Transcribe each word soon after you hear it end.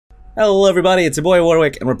Hello everybody, it's your boy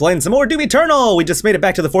Warwic, and we're playing some more Doom Eternal! We just made it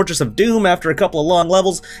back to the Fortress of Doom after a couple of long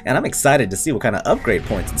levels, and I'm excited to see what kind of upgrade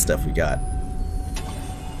points and stuff we got.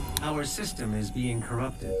 Our system is being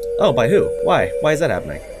corrupted. Oh, by who? Why? Why is that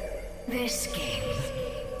happening? This game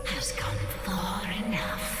has gone far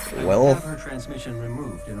enough. I Well... will have her transmission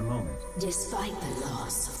removed in a moment. Despite the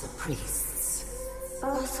loss of the priests,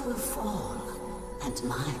 Earth will fall, and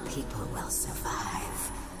my people will survive.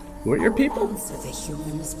 Who are your people? Answer the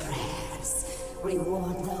humans' prayers.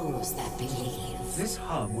 Reward those that believe. This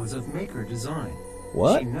hub was of Maker design.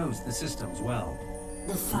 What? She knows the systems well.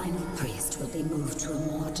 The final priest will be moved to a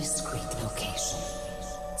more discreet location,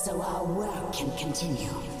 so our work can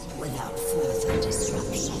continue without further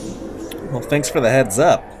disruption. Well, thanks for the heads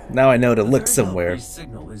up. Now I know to look The somewhere. priest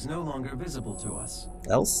signal is no longer visible to us.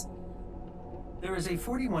 Else? There is a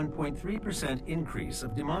 41.3% increase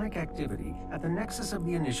of demonic activity at the nexus of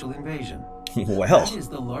the initial invasion. Well... That is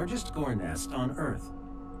the largest gore nest on Earth.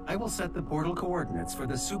 I will set the portal coordinates for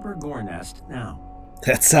the super gore nest now.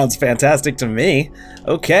 That sounds fantastic to me.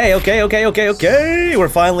 Okay. We're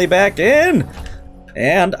finally back in!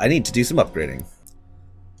 And I need to do some upgrading.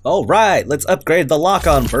 Alright, let's upgrade the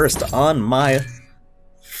lock-on burst on my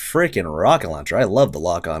freaking rocket launcher. I love the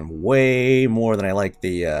lock-on way more than I like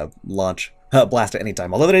the launch blast at any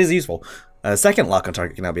time, although that is useful. Second lock-on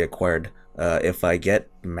target can now be acquired if I get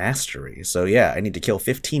mastery. So yeah, I need to kill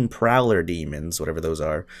 15 prowler demons, whatever those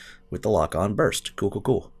are, with the lock-on burst.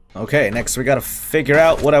 Cool. Okay, next we gotta figure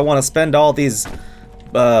out what I want to spend all these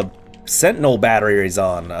sentinel batteries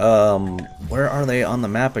on. Where are they on the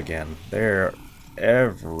map again? They're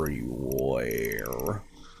everywhere.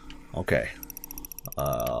 Okay.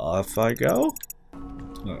 Off I go.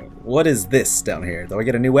 What is this down here? Do I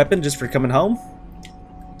get a new weapon just for coming home?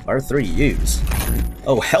 R3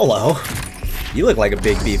 Oh, hello. You look like a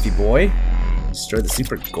big beefy boy. Destroy the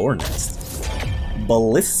super gore nest.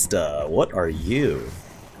 Ballista, what are you?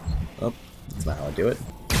 Oh, that's not how I do it.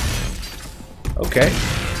 Okay.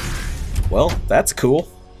 Well, that's cool.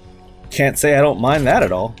 Can't say I don't mind that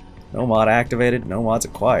at all. No mod activated, no mods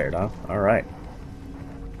acquired, huh? Alright.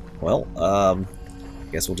 Well,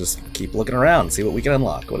 guess we'll just keep looking around and see what we can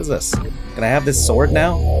unlock. What is this? Can I have this sword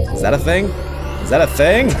now? Is that a thing? Is that a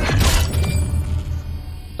thing?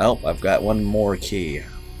 Nope, I've got one more key.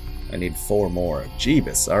 I need 4 more.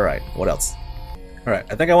 Jeebus. Alright, what else? Alright,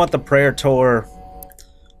 I think I want the prayer tour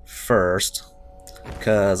first,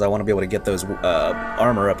 because I want to be able to get those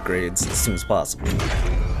armor upgrades as soon as possible.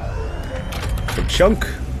 Chunk.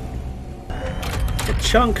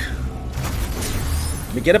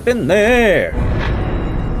 Let me get up in there.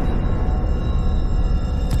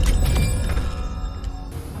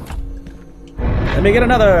 Let me get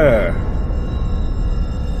another!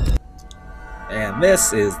 And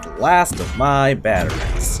this is the last of my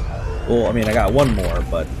batteries. Well, I mean, I got one more,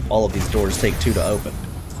 but all of these doors take 2 to open.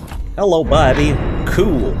 Hello, buddy.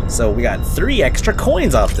 Cool. So we got 3 extra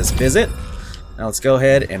coins off this visit. Now let's go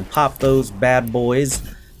ahead and pop those bad boys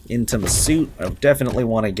into my suit. I definitely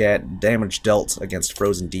want to get damage dealt against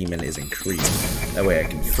frozen demon is increased. That way I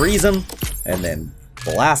can freeze them and then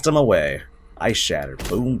blast them away. Ice shatter.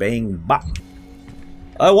 Boom, bang, bop.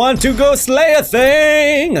 I want to go slay a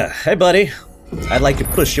thing! Hey, buddy. I'd like to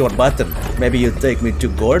push your button. Maybe you'll take me to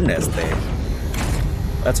Gore Nest, eh?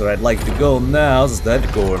 That's where I'd like to go now, is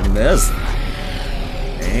that Gore Nest.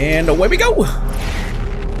 And away we go!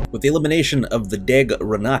 With the elimination of the Deg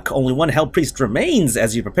Ranak, only 1 Hell Priest remains.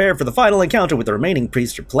 As you prepare for the final encounter with the remaining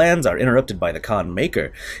priest, your plans are interrupted by the Khan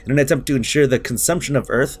Maker. In an attempt to ensure the consumption of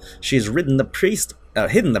Earth, she has hidden the priest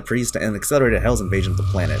and accelerated Hell's invasion of the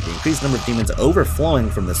planet. The increased number of demons overflowing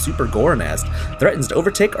from the Super Gore Nest threatens to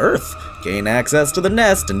overtake Earth. Gain access to the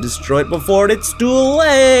nest and destroy it before it's too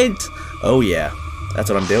late! Oh yeah, that's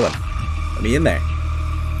what I'm doing. Let me in there.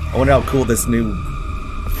 I wonder how cool this new,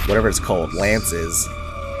 whatever it's called, lance is.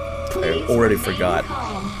 I already forgot.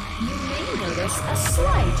 You may notice a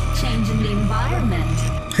slight change in the environment.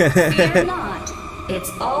 Fear not. It's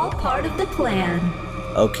all part of the plan.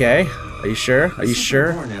 Okay. Are you sure? Are you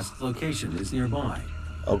sure? The Gore Nest location is nearby.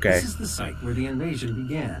 Okay. This is the site where the invasion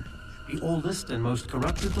began. The oldest and most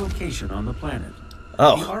corrupted location on the planet.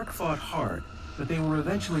 Oh. The Ark fought hard, but they were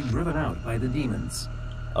eventually driven out by the demons.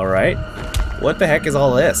 Alright. What the heck is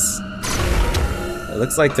all this? It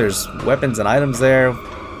looks like there's weapons and items there.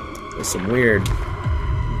 There's some weird...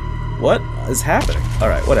 What is happening?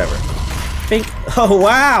 Alright, whatever. Think... Oh,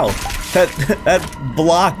 wow! That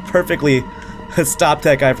blocked perfectly stopped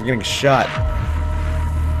that guy from getting shot.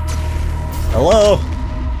 Hello?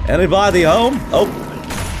 Anybody home? Oh,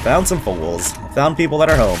 found some fools. Found people that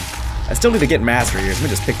are home. I still need to get mastery here. Let me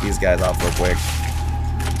just pick these guys off real quick.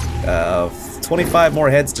 25 more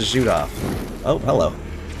heads to shoot off. Oh, hello.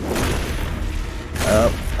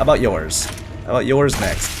 How about yours? How about yours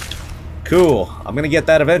next? Cool. I'm gonna get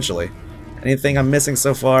that eventually. Anything I'm missing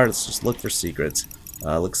so far? Let's just look for secrets.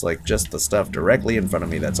 Looks like just the stuff directly in front of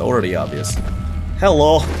me that's already obvious.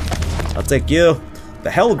 Hello. I'll take you.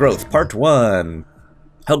 The Hell Growth, Part 1.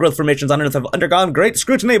 Hell growth formations on Earth have undergone great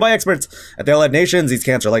scrutiny by experts. At the Allied Nations, these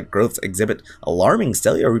cancer-like growths exhibit alarming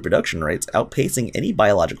cellular reproduction rates, outpacing any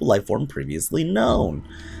biological life form previously known.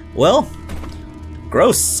 Well,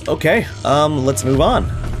 gross. Okay, let's move on.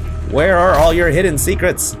 Where are all your hidden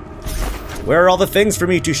secrets? Where are all the things for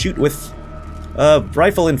me to shoot with a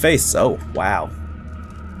rifle in face? Oh, wow.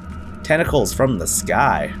 Tentacles from the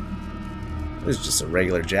sky. This is just a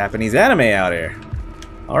regular Japanese anime out here.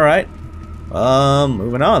 Alright.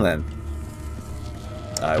 Moving on then.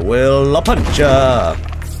 I will punch ya.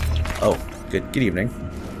 Oh, good evening.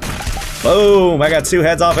 Boom! I got 2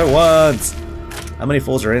 heads off at once. How many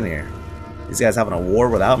fools are in here? These guys having a war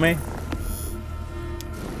without me?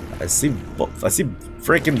 I see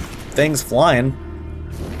freaking things flying.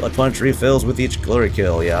 Blood punch refills with each glory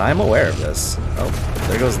kill. Yeah, I'm aware of this. Oh,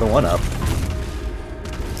 there goes the 1-up.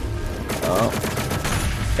 Oh,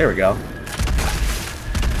 there we go.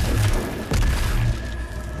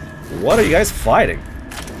 What are you guys fighting?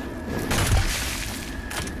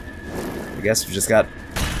 I guess we just got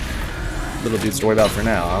little dudes to worry about for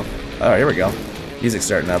now, huh? Oh, here we go. Music's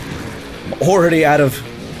starting up. I'm already out of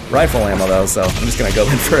rifle ammo though, so I'm just gonna go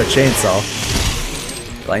in for a chainsaw.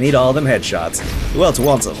 But I need all them headshots. Who else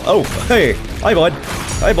wants them? Oh, hey! Hi, bud!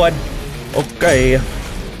 Hi, bud! Okay.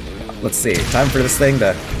 Let's see. Time for this thing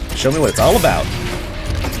to show me what it's all about.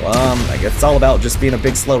 I guess it's all about just being a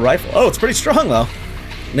big slow rifle. Oh, it's pretty strong though.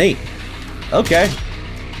 Neat. Okay.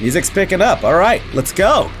 Music's picking up. Alright, let's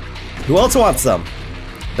go. Who else wants some?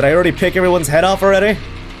 Did I already pick everyone's head off already?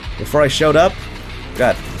 Before I showed up?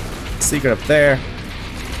 Got a secret up there.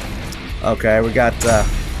 Okay, we got,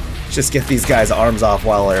 just get these guys' arms off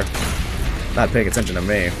while they're not paying attention to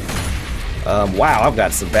me. Wow, I've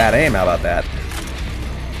got some bad aim. How about that?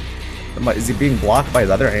 Is he being blocked by his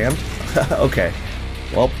other hand? Okay.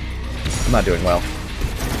 Well, I'm not doing well.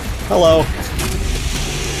 Hello.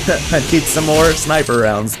 I need some more sniper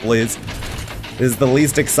rounds, please. This is the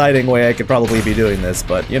least exciting way I could probably be doing this,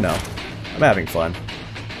 but, you know, I'm having fun.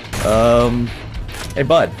 Hey,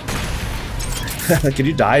 bud. Can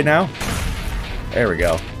you die now? There we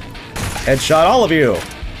go. Headshot all of you!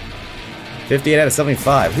 58 out of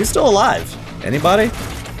 75. Who's still alive? Anybody?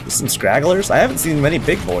 There's some scragglers? I haven't seen many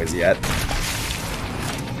big boys yet.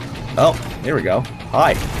 Oh, here we go.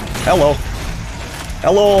 Hi. Hello.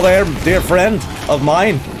 Hello there, dear friend of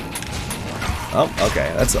mine. Oh,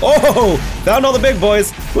 okay. That's... Oh! Found all the big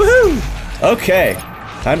boys! Woohoo! Okay.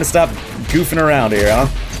 Time to stop goofing around here, huh?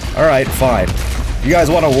 Alright, fine. You guys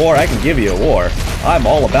want a war? I can give you a war. I'm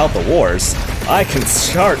all about the wars. I can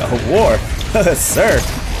start a war. Sir.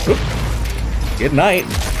 Oop. Good night.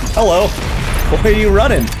 Hello. Where are you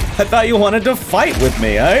running? I thought you wanted to fight with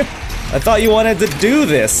me, eh? I thought you wanted to do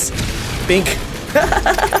this. Bink.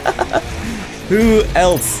 Who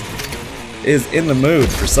else is in the mood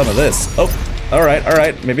for some of this? Oh, alright,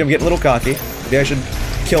 alright. Maybe I'm getting a little cocky. Maybe I should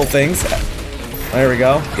kill things. There we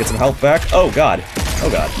go. Get some health back. Oh god. Oh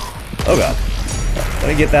god. Oh god. Let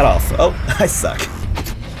me get that off. Oh, I suck.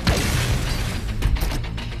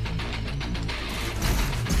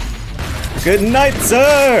 Good night,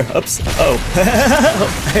 sir! Oops. Oh.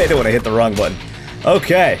 I didn't want to hit the wrong button.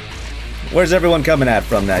 Okay. Where's everyone coming at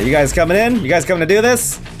from now? You guys coming in? You guys coming to do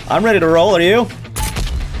this? I'm ready to roll, are you?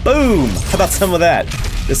 Boom! How about some of that?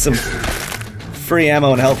 Just some free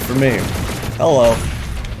ammo and health for me. Hello.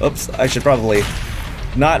 Oops, I should probably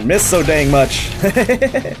not miss so dang much.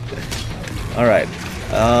 Alright.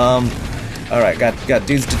 Alright, got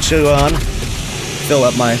dudes to chew on. Fill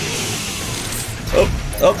up my...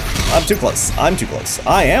 Oh, I'm too close. I'm too close.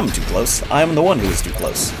 I am too close. I'm the one who is too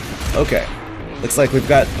close. Okay. Looks like we've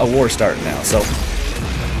got a war starting now, so...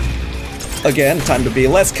 Again, time to be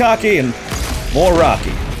less cocky and more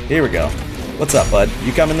rocky. Here we go. What's up, bud?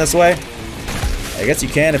 You coming this way? I guess you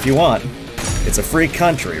can if you want. It's a free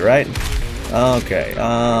country, right? Okay,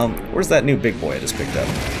 where's that new big boy I just picked up?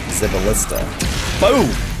 It's the Ballista. Boom!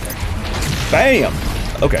 Bam!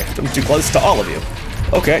 Okay, I'm too close to all of you.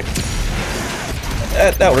 Okay.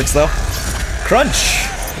 That works, though. Crunch!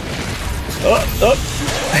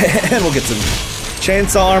 And we'll get some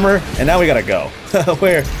chainsaw armor, and now we gotta go.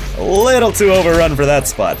 We're a little too overrun for that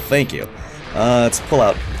spot. Thank you. Let's pull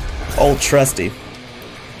out old trusty.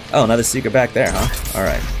 Oh, another secret back there, huh?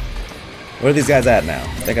 Alright. Where are these guys at now?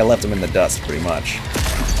 I think I left them in the dust, pretty much.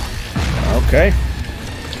 Okay.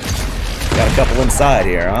 a couple inside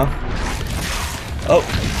here, huh? Oh,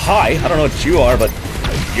 hi. I don't know what you are, but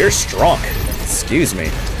you're strong. Excuse me.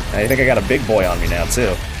 I think I got a big boy on me now,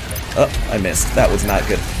 too. Oh, I missed. That was not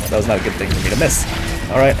good. That was not a good thing for me to miss.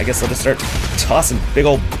 Alright, I guess I'll just start tossing big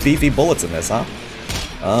old beefy bullets in this, huh?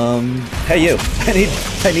 Hey you.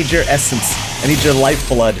 I need your essence. I need your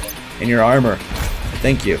lifeblood in your armor.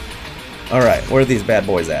 Thank you. Alright, where are these bad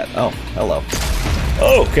boys at? Oh, hello.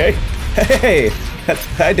 Oh, okay. Hey!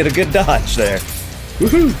 I did a good dodge there.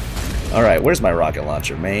 Woohoo! Alright, where's my rocket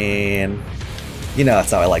launcher, man? You know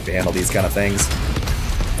that's how I like to handle these kind of things.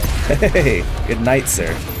 Hey, good night,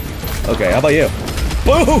 sir. Okay, how about you?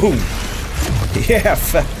 Boom! Yeah,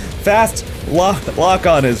 fast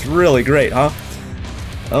lock-on is really great, huh?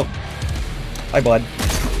 Oh. Hi, bud.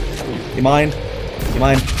 You mind? You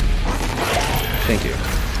mind? Thank you.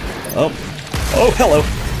 Oh. Oh, hello.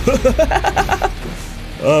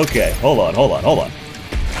 Okay, hold on.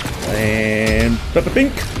 And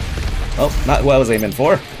bink. Oh, not what I was aiming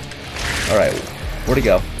for. Alright, where'd he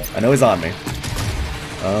go? I know he's on me.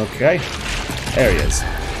 Okay. There he is.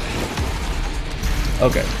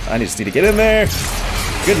 Okay, I just need to get in there.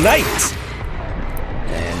 Good night!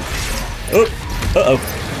 And... oh, uh-oh.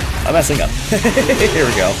 I'm messing up. Here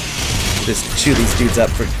we go. Just chew these dudes up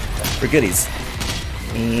for goodies.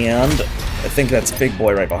 And I think that's Big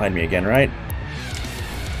Boy right behind me again, right?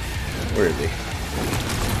 Where is he?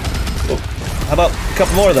 Oh, how about a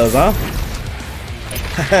couple more of those, huh?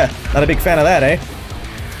 Not a big fan of that, eh?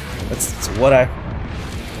 That's what I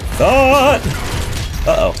thought!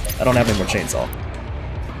 Uh-oh, I don't have any more chainsaw.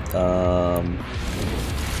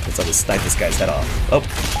 Guess I'll just snipe this guy's head off. Oh,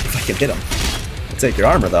 if I can hit him. I'll take your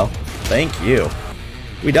armor, though. Thank you.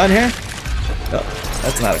 We done here? Oh,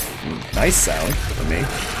 that's not a nice sound for me.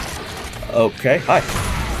 Okay, hi.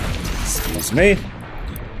 Excuse me.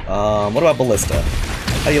 What about Ballista?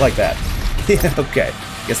 How do you like that? Yeah, okay.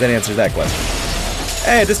 Guess that answers that question.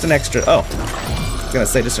 Hey, just an extra... oh. I was gonna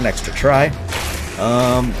say just an extra try.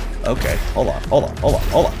 Okay. Hold on.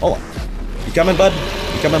 You coming, bud?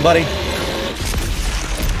 You coming, buddy?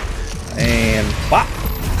 And... bop!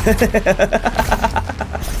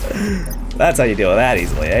 That's how you deal with that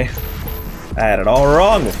easily, eh? I had it all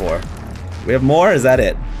wrong before. We have more? Is that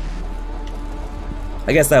it?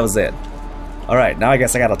 I guess that was it. Alright, now I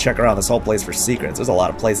guess I gotta check around this whole place for secrets. There's a lot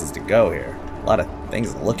of places to go here. A lot of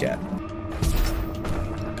things to look at.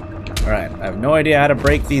 Alright, I have no idea how to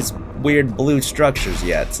break these weird blue structures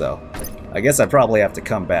yet, so... I guess I probably have to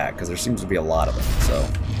come back, because there seems to be a lot of them, so...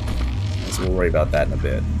 I guess we'll worry about that in a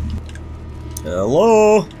bit.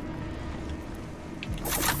 Hello?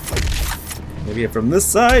 Maybe from this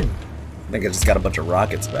side? I think I just got a bunch of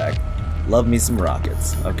rockets back. Love me some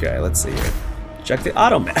rockets. Okay, let's see here. Check the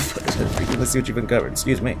auto map. Let's see what you've uncovered.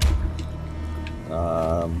 Excuse me.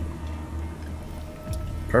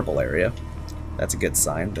 Purple area. That's a good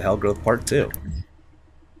sign. The Hell Growth Part 2.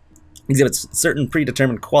 Exhibits certain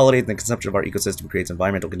predetermined qualities, and the consumption of our ecosystem creates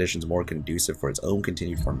environmental conditions more conducive for its own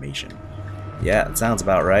continued formation. Yeah, it sounds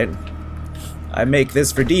about right. I make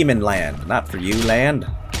this for Demon Land, not for you, land.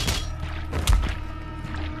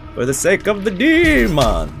 For the sake of the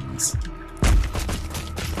demons.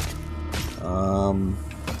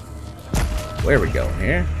 Where are we going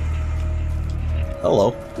here?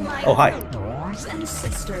 Hello. Oh, hi. Brothers and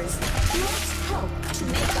sisters, let's help to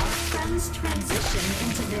make our friends transition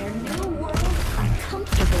into their new world a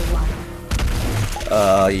comfortable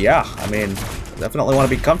one. Yeah. I mean, definitely want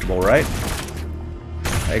to be comfortable, right?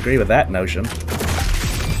 I agree with that notion.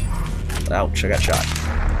 Ouch, I got shot.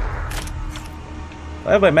 Do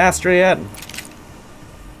I have my mastery yet?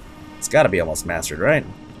 It's gotta be almost mastered, right?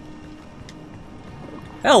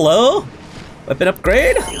 Hello? Weapon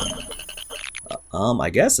upgrade? I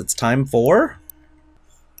guess it's time for...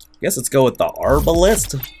 guess let's go with the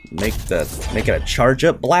Arbalist. Make it a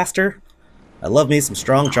charge-up blaster. I love me some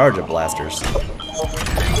strong charge-up blasters.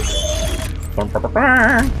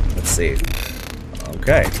 Let's see.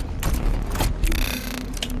 Okay.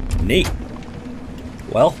 Neat.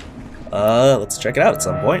 Well, let's check it out at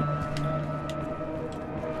some point.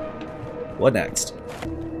 What next?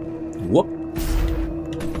 Whoop.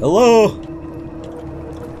 Hello.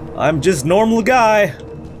 I'm just normal guy.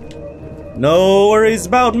 No worries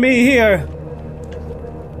about me here.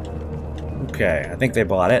 Okay, I think they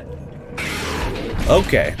bought it.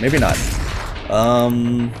 Okay, maybe not.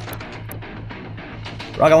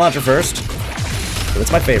 Rocket launcher first.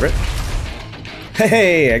 That's my favorite.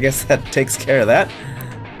 Hey, I guess that takes care of that.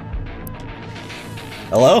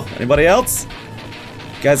 Hello? Anybody else?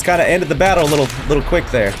 You guys kind of ended the battle a little quick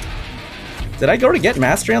there. Did I go to get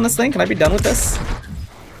mastery on this thing? Can I be done with this?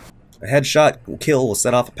 A headshot kill will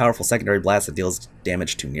set off a powerful secondary blast that deals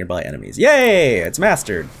damage to nearby enemies. Yay! It's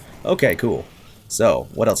mastered! Okay, cool. So,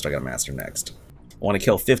 what else do I gotta master next? I want to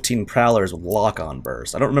kill 15 prowlers with lock-on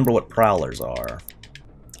burst. I don't remember what prowlers are.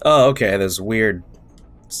 Oh, okay, those weird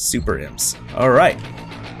super imps. Alright.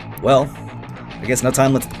 Well, I guess no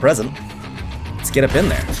time left at the present. Let's get up in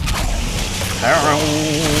there.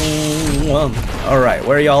 Alright,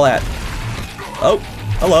 where are y'all at? Oh,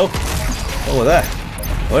 hello. What was that?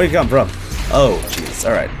 Where did you come from? Oh, jeez.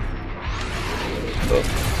 Alright.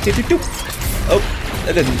 Oh,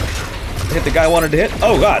 that didn't hit the guy I wanted to hit.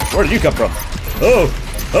 Oh, God. Where did you come from? Oh,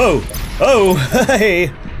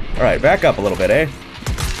 hey. Alright, back up a little bit, eh?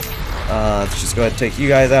 Let's just go ahead and take you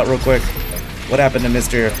guys out real quick. What happened to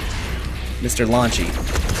Mr. Launchy?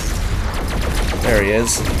 There he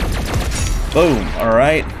is. Boom.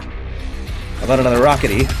 Alright. How about another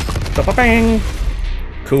rockety? Ba-ba-bang!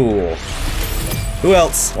 Cool. Who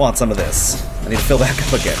else wants some of this? I need to fill back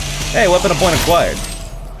up again. Hey, weapon of point acquired.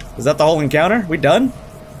 Is that the whole encounter? We done?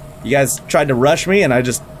 You guys tried to rush me and I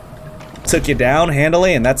just took you down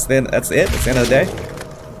handily and that's it? That's the end of the day?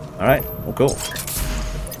 Alright, well cool.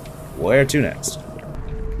 Where to next?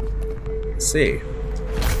 Let's see.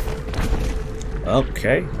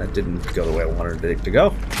 Okay, that didn't go the way I wanted it to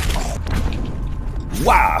go.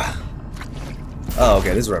 Wow! Oh, okay,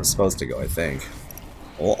 this is where I'm supposed to go, I think.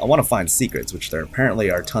 Well, I want to find secrets, which there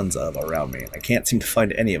apparently are tons of around me. I can't seem to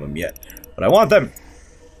find any of them yet, but I want them!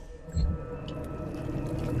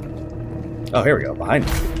 Oh, here we go, behind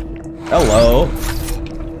me. Hello!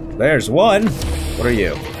 There's one! What are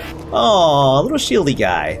you? Oh, little shieldy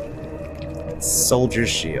guy. Soldier's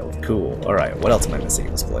shield. Cool. Alright, what else am I missing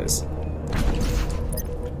in this place?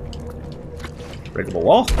 Breakable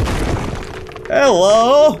wall?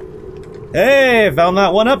 Hello! Hey, found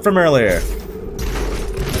that one up from earlier.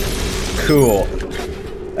 Cool.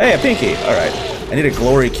 Hey, a pinky. Alright. I need to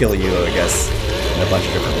glory kill you, I guess, in a bunch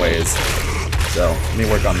of different ways. So, let me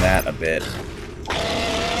work on that a bit.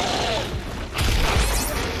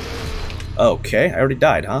 Okay, I already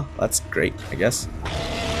died, huh? That's great, I guess.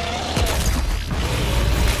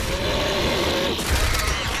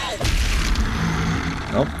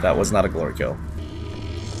 Nope, that was not a glory kill.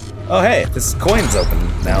 Oh hey, this coin's open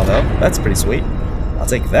now though. That's pretty sweet. I'll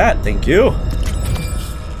take that, thank you.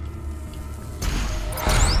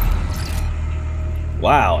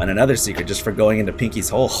 Wow, and another secret just for going into Pinky's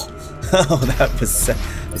hole. Oh, that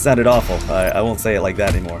sounded awful. I won't say it like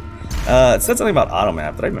that anymore. It said something about auto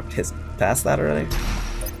map. Did I even past that already?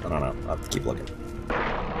 I don't know. I'll have to keep looking.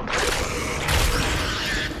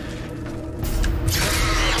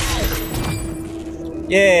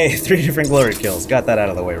 Yay, 3 different glory kills. Got that out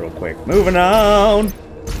of the way real quick. Moving on!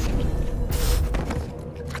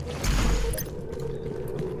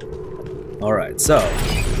 Alright, so.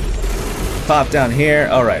 Pop down here.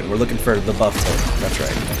 Alright, we're looking for the buff totem. That's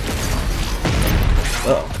right.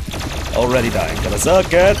 Oh. Already dying. Gonna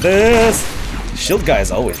suck at this! Shield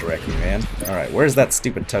guys always wreck me, man. Alright, where's that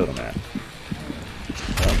stupid totem at?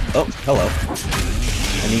 Oh, hello.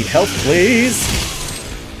 I need help, please!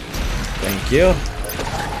 Thank you.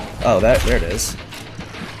 Oh, there it is.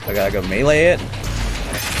 I gotta go melee it.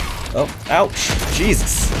 Oh, ouch!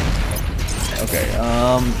 Jesus! Okay,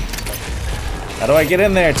 how do I get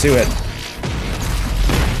in there to it?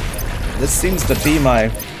 This seems to be my...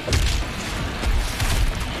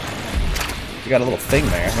 You got a little thing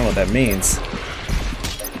there. I don't know what that means.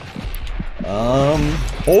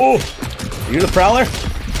 Oh! Are you the Prowler?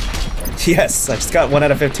 Yes, I just got 1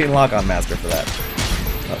 out of 15 lock-on master for that.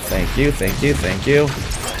 Oh, thank you, thank you, thank you.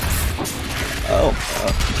 Oh,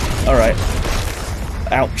 alright.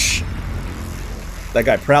 Ouch. That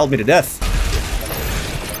guy prowled me to death.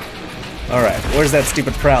 Alright, where's that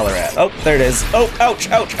stupid prowler at? Oh, there it is. Oh, ouch,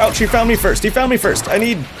 ouch, ouch. He found me first. He found me first. I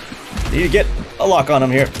need to get a lock on him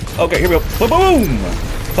here. Okay, here we go. Ba-boom!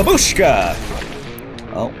 Babushka!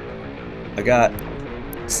 Oh, I got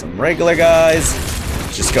some regular guys.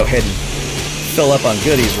 Let's just go ahead and fill up on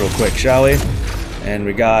goodies real quick, shall we? And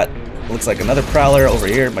we got, looks like another prowler over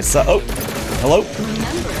here. Oh, hello?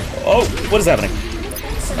 Oh, what is happening?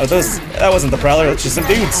 Oh, that wasn't the prowler, it's just some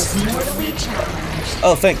dudes.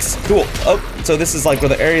 Oh, thanks. Cool. Oh, so this is like where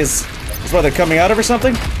the areas is where they're coming out of or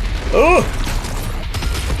something? Oh!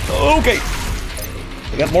 Okay.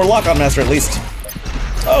 We got more lock-on master at least.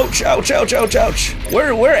 Ouch, ouch, ouch, ouch, ouch.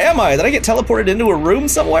 Where am I? Did I get teleported into a room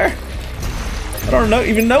somewhere? I don't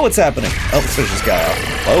even know what's happening. Oh, let's finish this guy off.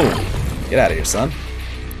 Oh, get out of here, son.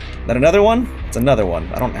 Is that another one? It's another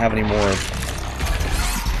one. I don't have any more.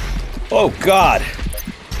 Oh, God.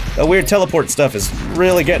 That weird teleport stuff is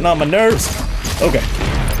really getting on my nerves. Okay.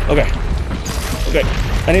 Okay. Okay.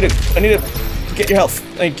 I need to get your health.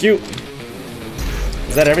 Thank you.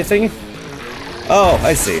 Is that everything? Oh,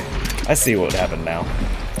 I see. I see what happened now.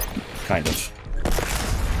 Kind of.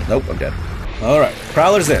 Nope, I'm dead. Alright,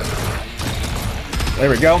 Prowler's in. There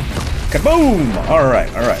we go. Kaboom!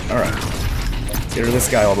 Alright. Let's get rid of this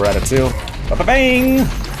guy while we're at it too. Ba-ba-bang!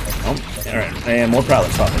 Oh, alright, and more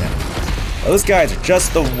Prowlers popping in. Those guys are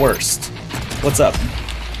just the worst. What's up?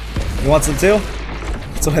 You want some too?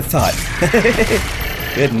 That's what I thought.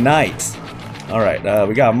 Good night. Alright,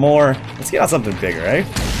 we got more. Let's get on something bigger, eh?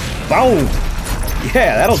 Boom!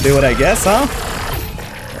 Yeah, that'll do it, I guess, huh?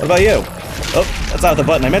 What about you? Oh, that's not the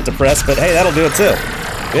button I meant to press, but hey, that'll do it too.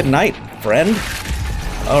 Good night, friend.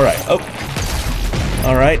 Alright, oh.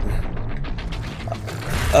 Alright.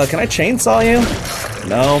 Can I chainsaw you?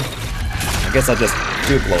 No. I guess I'll just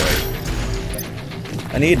duploid.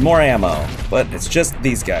 I need more ammo, but it's just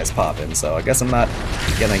these guys popping, so I guess I'm not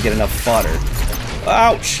gonna get enough fodder.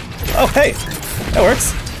 Ouch! Oh, hey! That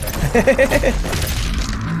works.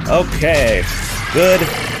 Okay. Good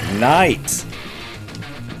night.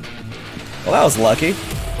 Well, that was lucky.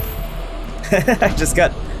 I just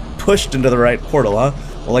got pushed into the right portal, huh?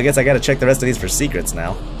 Well, I guess I gotta check the rest of these for secrets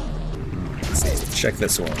now. Let's check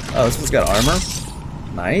this one. Oh, this one's got armor.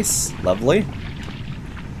 Nice. Lovely.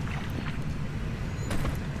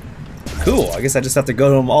 Cool. I guess I just have to go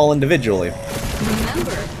to them all individually.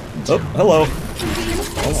 Oh, hello.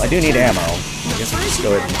 Well, I do need ammo. I guess I'll just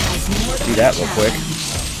go ahead and do that real quick.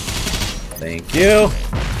 Thank you.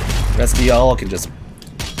 The rest of y'all can just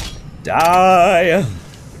die.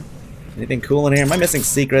 Anything cool in here? Am I missing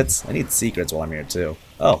secrets? I need secrets while I'm here too.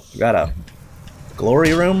 Oh, we got a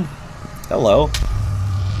glory room. Hello.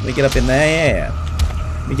 Let me get up in there.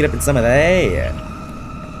 Let me get up in some of that.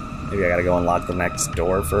 Maybe I gotta go unlock the next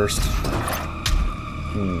door first.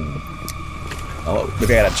 Oh,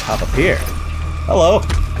 maybe I gotta chop up here. Hello.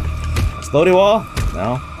 Explodey wall?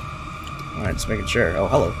 No. Alright, just making sure. Oh,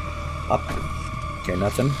 hello. Up. Okay,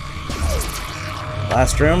 nothing.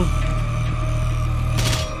 Last room.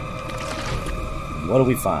 What do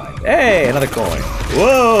we find? Hey, another coin.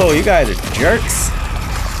 Whoa, you guys are jerks.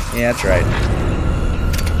 Yeah, that's right.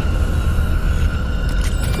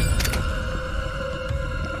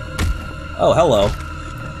 Oh, hello.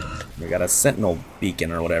 We got a sentinel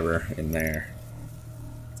beacon or whatever in there.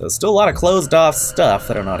 So still a lot of closed off stuff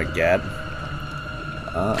that I don't know how to get.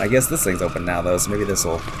 I guess this thing's open now though, so maybe this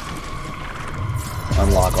will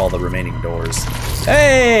unlock all the remaining doors.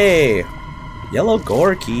 Hey! Yellow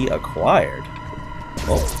gore key acquired.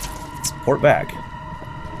 Oh, let's port back.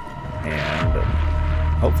 And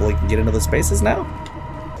hopefully can get into the spaces now.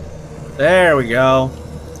 There we go.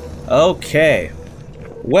 Okay.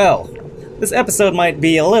 Well, this episode might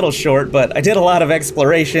be a little short, but I did a lot of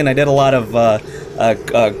exploration. I did a lot of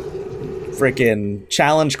freaking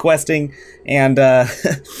challenge questing, and yeah,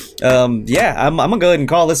 I'm gonna go ahead and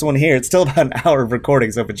call this one here. It's still about an hour of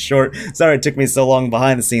recording, so if it's short, sorry it took me so long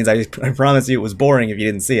behind the scenes. I promise you it was boring if you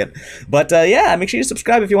didn't see it. But yeah, make sure you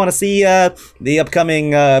subscribe if you want to see the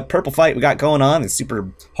upcoming purple fight we got going on, the super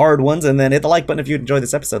hard ones, and then hit the like button if you enjoyed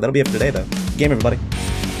this episode. That'll be it for today, though. Game, everybody.